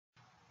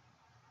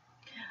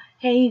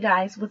Hey you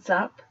guys, what's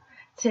up?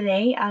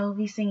 Today I will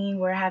be singing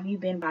Where Have You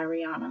Been by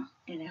Rihanna,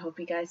 and I hope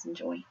you guys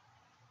enjoy.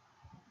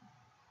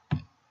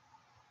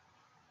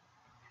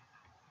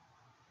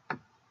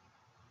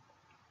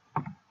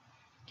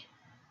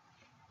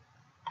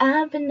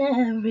 I've been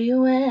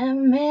everywhere,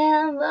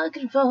 man,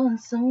 looking for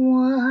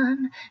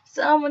someone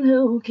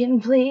who can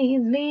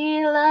please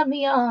me, love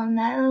me all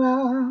night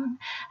long.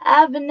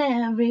 I've been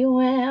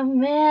everywhere,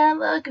 man,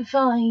 looking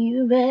for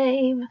you,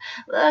 babe,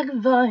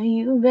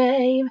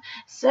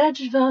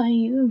 searching for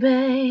you,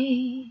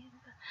 babe.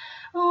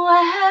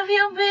 Where have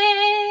you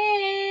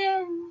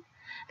been?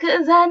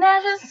 'Cause I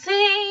never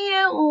see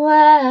you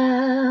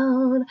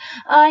out.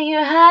 Are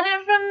you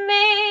hiding from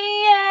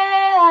me?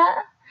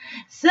 Yeah.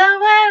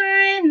 Somewhere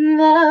in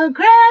the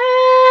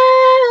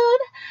crowd.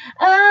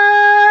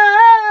 Oh,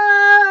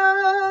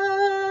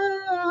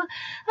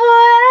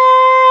 where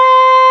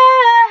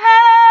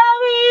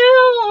have you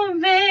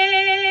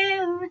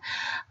been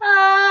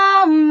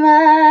all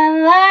my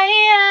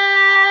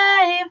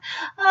life?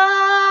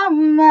 All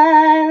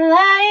my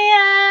life.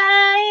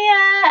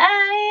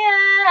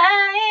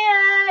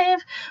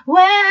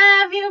 Where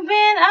have you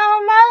been all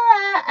my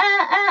life?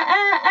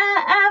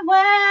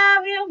 Where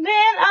have you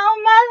been all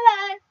my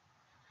life?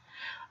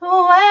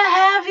 Where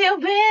have you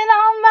been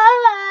all my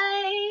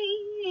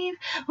life?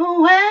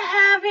 Where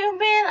have you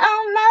been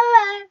all my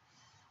life?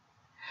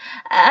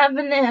 I've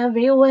been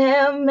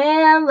everywhere,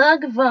 man,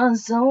 looking for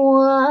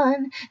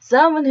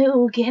someone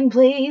who can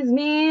please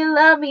me,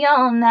 love me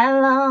all night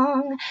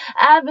long.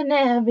 I've been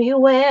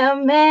everywhere,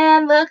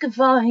 man, looking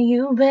for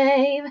you,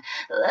 babe,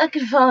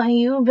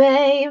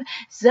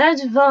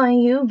 searching for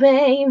you,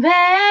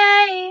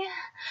 baby.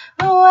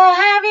 Where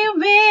have you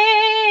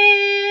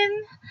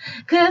been?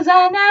 'Cause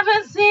I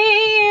never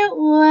see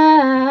you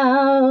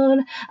out.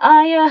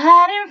 Are you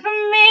hiding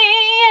from me?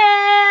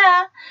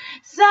 Yeah.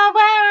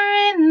 Somewhere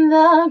in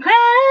the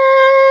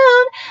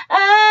crowd.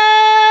 Oh,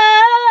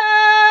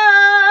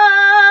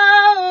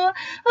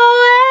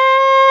 where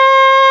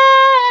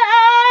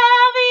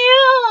have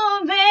you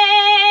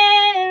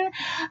been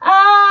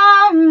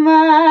all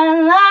my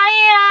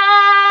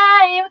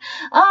life?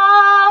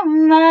 All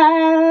my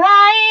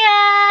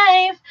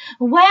life.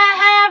 Where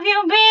have you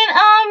been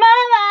all my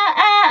life?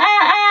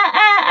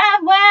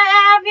 Where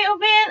have you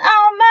been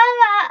all my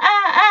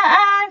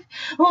life?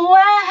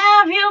 Where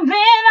have you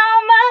been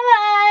all my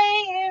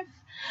life?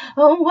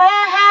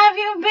 Where have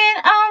you been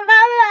all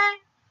my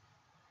life?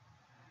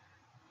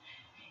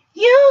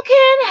 You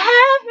can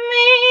have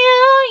me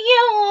all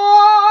you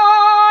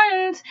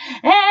want,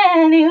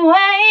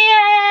 anyway,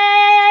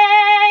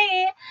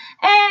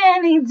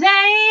 any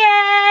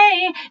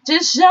day.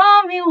 Just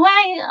show me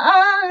where you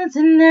are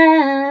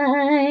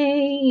tonight.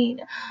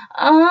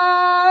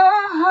 Oh,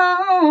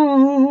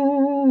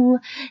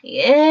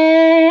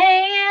 yeah.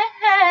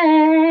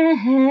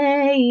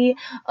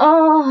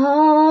 Oh,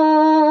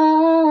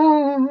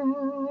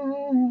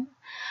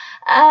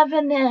 I've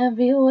been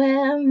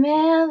everywhere,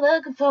 man,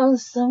 looking for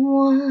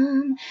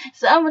someone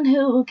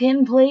who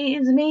can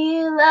please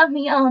me, love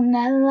me all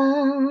night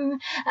long.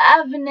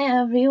 I've been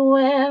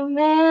everywhere,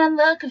 man,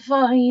 looking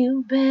for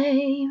you,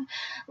 babe,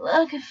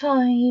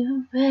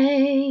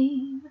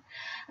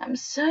 I'm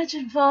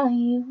searching for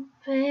you,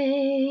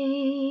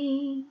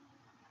 babe.